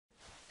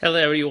Hello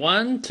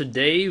everyone,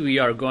 today we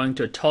are going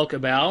to talk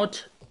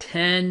about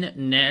 10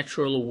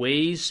 natural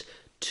ways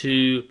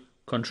to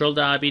control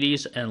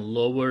diabetes and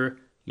lower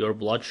your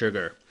blood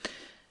sugar.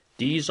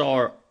 These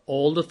are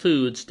all the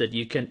foods that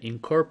you can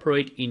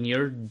incorporate in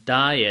your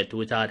diet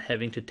without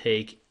having to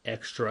take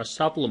extra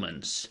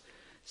supplements.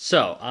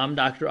 So, I'm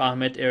Dr.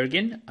 Ahmet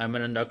Ergin. I'm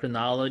an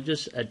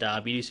endocrinologist, a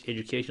diabetes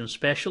education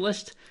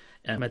specialist,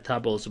 and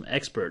metabolism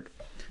expert.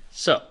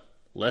 So,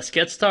 let's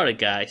get started,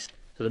 guys.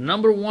 So the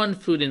number one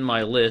food in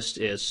my list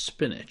is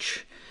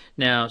spinach.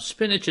 Now,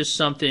 spinach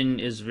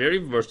is very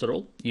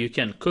versatile. You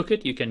can cook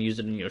it, you can use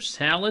it in your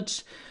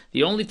salads.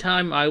 The only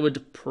time I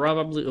would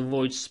probably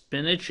avoid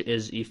spinach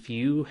is if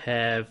you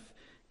have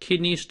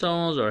kidney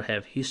stones or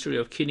have history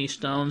of kidney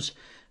stones,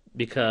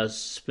 because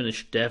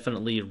spinach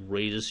definitely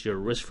raises your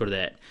risk for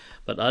that.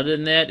 But other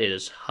than that, it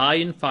is high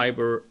in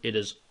fiber. It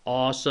is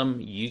awesome.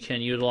 You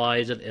can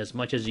utilize it as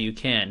much as you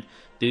can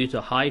due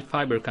to high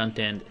fiber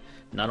content.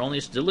 Not only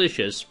is it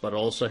delicious, but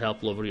also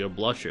help lower your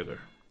blood sugar.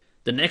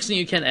 The next thing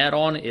you can add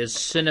on is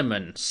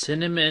cinnamon.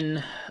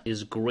 Cinnamon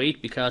is great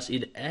because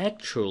it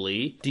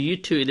actually, due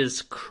to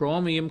its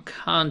chromium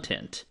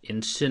content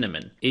in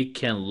cinnamon, it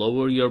can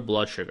lower your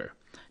blood sugar.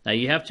 Now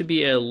you have to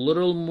be a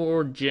little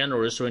more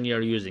generous when you're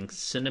using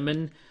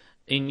cinnamon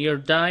in your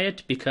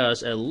diet,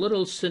 because a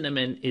little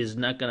cinnamon is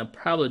not going to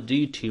probably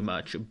do too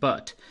much.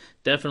 But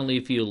definitely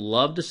if you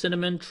love the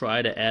cinnamon,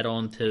 try to add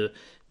on to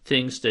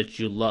things that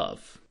you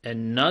love.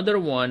 Another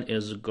one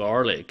is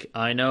garlic.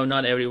 I know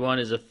not everyone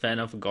is a fan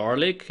of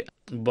garlic,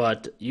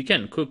 but you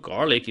can cook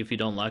garlic if you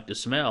don't like the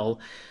smell.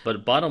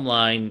 But bottom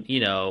line,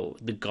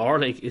 the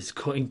garlic is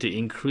going to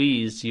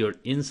increase your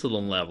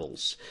insulin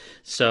levels.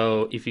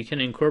 So if you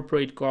can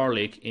incorporate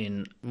garlic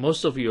in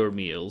most of your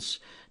meals,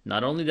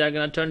 not only they're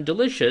going to turn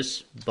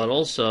delicious, but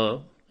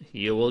also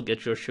you will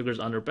get your sugars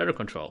under better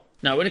control.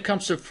 Now, when it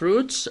comes to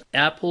fruits,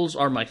 apples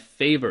are my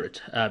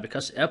favorite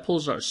because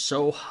apples are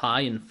so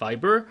high in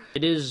fiber.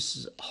 It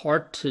is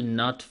hard to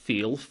not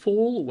feel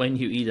full when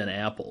you eat an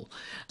apple.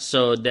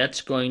 So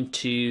that's going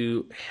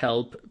to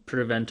help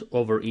prevent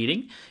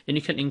overeating. And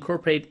you can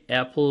incorporate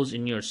apples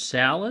in your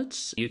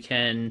salads. You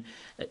can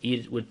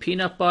eat it with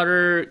peanut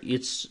butter.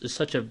 It's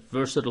such a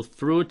versatile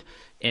fruit,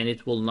 and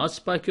it will not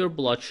spike your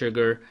blood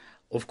sugar.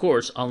 Of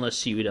course,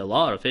 unless you eat a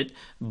lot of it,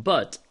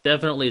 but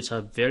definitely it's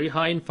a very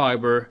high in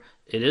fiber,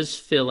 it is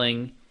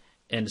filling,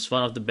 and it's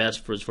one of the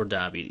best fruits for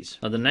diabetes.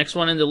 Now the next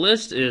one in the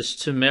list is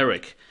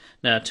turmeric.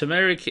 Now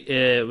turmeric,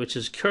 which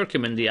is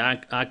curcumin, the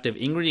active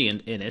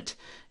ingredient in it,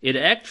 it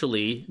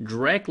actually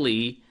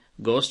directly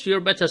goes to your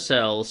beta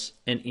cells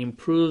and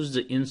improves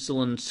the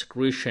insulin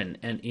secretion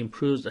and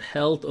improves the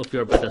health of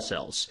your beta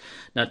cells.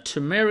 Now,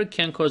 turmeric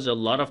can cause a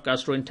lot of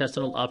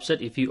gastrointestinal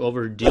upset if you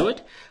overdo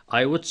it.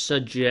 I would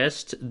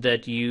suggest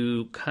that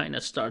you kind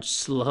of start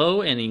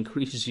slow and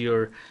increase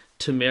your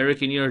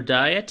turmeric in your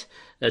diet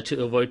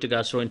to avoid the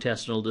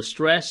gastrointestinal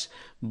distress,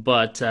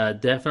 but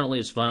definitely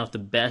it's one of the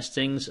best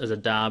things as a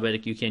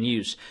diabetic you can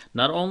use.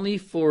 Not only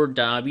for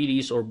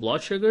diabetes or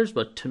blood sugars,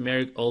 but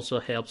turmeric also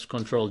helps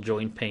control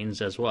joint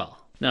pains as well.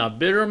 Now,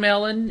 bitter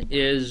melon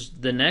is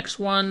the next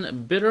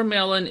one. Bitter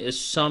melon is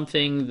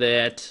something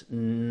that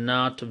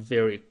not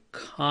very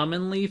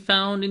commonly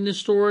found in the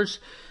stores,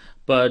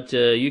 but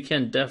you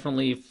can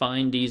definitely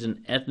find these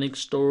in ethnic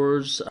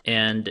stores,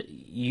 and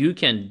you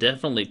can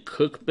definitely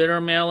cook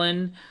bitter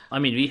melon. I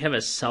mean, we have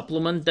a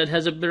supplement that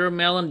has a bitter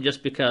melon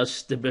just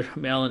because the bitter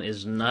melon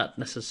is not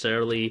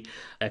necessarily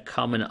a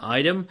common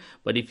item.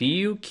 But if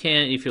you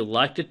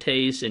like the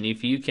taste and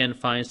if you can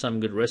find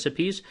some good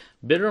recipes,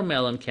 bitter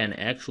melon can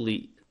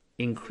actually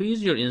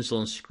increase your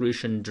insulin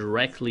secretion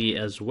directly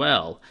as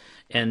well.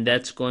 And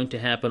that's going to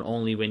happen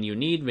only when you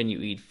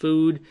eat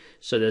food,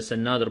 so that's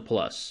another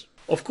plus.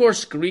 Of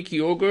course, Greek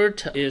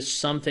yogurt is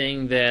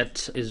something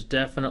that is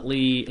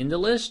definitely in the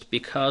list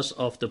because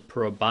of the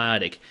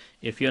probiotic.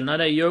 If you're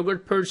not a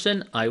yogurt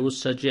person, I would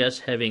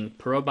suggest having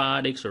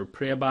probiotics or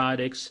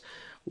prebiotics.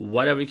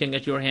 Whatever you can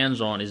get your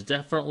hands on is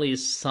definitely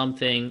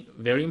something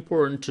very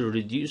important to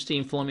reduce the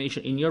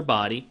inflammation in your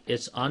body.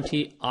 Its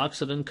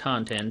antioxidant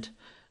content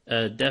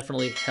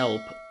definitely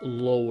help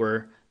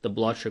lower the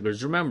blood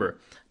sugars. Remember,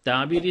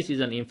 diabetes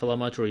is an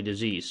inflammatory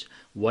disease.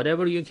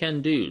 Whatever you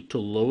can do to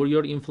lower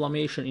your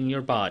inflammation in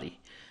your body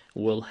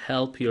will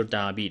help your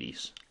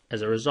diabetes.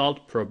 As a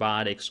result,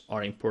 probiotics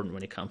are important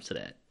when it comes to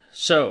that.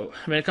 So,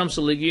 when it comes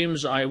to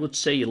legumes, I would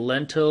say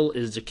lentil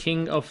is the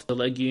king of the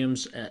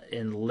legumes,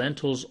 and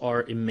lentils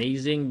are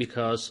amazing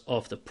because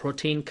of the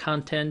protein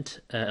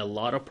content, a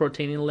lot of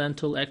protein in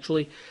lentil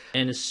actually,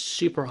 and it's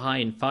super high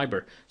in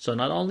fiber. So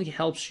not only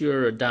helps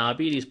your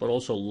diabetes, but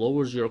also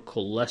lowers your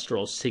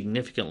cholesterol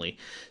significantly.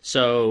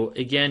 So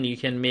again, you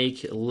can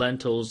make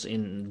lentils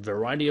in a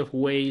variety of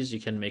ways. You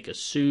can make a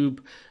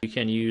soup, you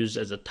can use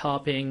as a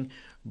topping,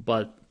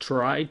 but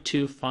try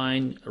to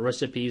find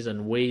recipes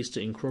and ways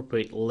to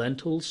incorporate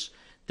lentils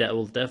that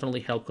will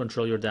definitely help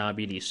control your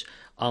diabetes.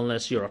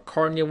 Unless you're a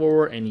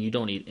carnivore and you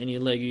don't eat any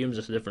legumes,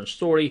 that's a different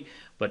story.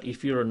 But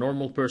if you're a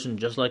normal person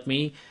just like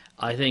me,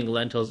 I think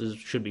lentils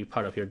should be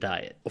part of your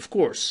diet. Of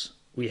course,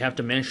 We have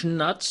to mention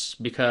nuts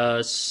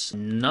because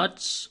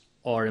nuts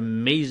are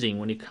amazing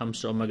when it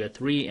comes to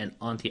omega-3 and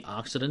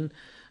antioxidant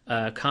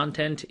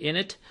content in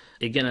it.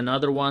 Again,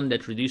 another one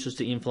that reduces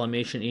the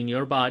inflammation in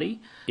your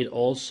body. It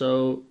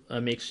also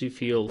makes you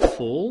feel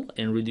full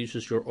and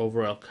reduces your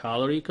overall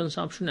calorie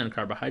consumption and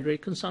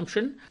carbohydrate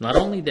consumption. Not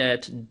only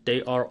that,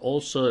 they are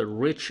also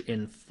rich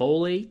in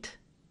folate,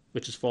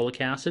 which is folic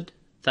acid,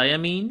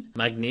 thiamine,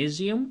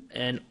 magnesium,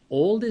 and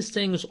all these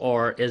things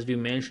are, as we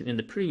mentioned in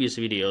the previous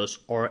videos,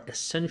 are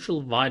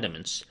essential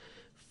vitamins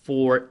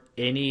for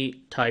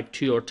any type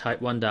 2 or type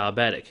 1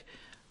 diabetic,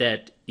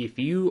 that if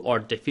you are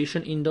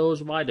deficient in those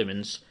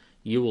vitamins,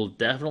 you will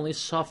definitely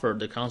suffer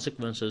the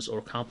consequences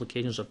or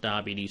complications of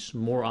diabetes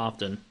more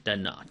often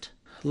than not.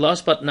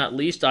 Last but not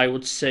least, I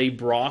would say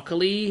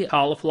broccoli,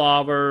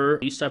 cauliflower,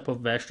 these type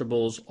of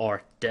vegetables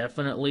are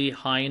definitely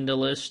high in the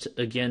list.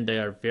 Again, they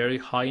are very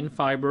high in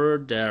fiber,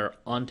 they're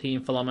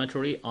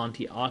anti-inflammatory,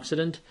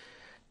 antioxidant.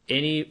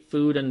 Any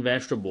food and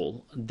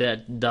vegetable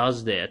that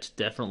does that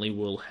definitely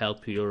will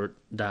help your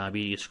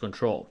diabetes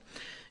control.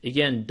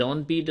 Again,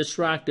 don't be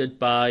distracted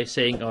by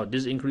saying, oh,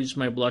 this increases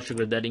my blood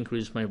sugar, that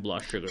increases my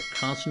blood sugar.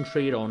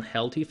 Concentrate on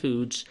healthy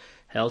foods,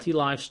 healthy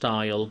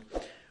lifestyle.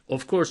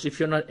 Of course, if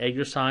you're not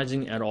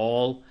exercising at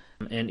all,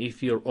 and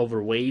if you're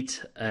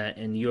overweight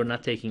and you're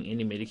not taking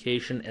any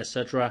medication,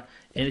 etc.,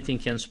 anything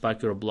can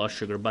spike your blood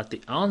sugar. But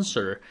the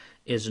answer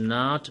is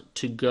not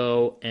to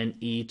go and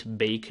eat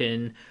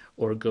bacon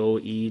or go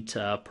eat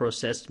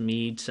processed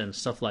meats and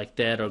stuff like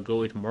that, or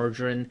go eat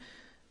margarine.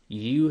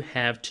 You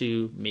have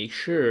to make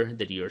sure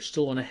that you're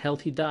still on a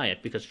healthy diet,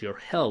 because your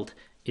health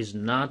is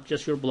not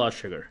just your blood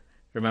sugar.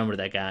 Remember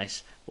that,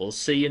 guys. We'll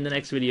see you in the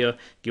next video.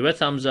 Give a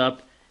thumbs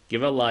up,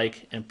 give a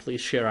like, and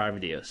please share our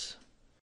videos.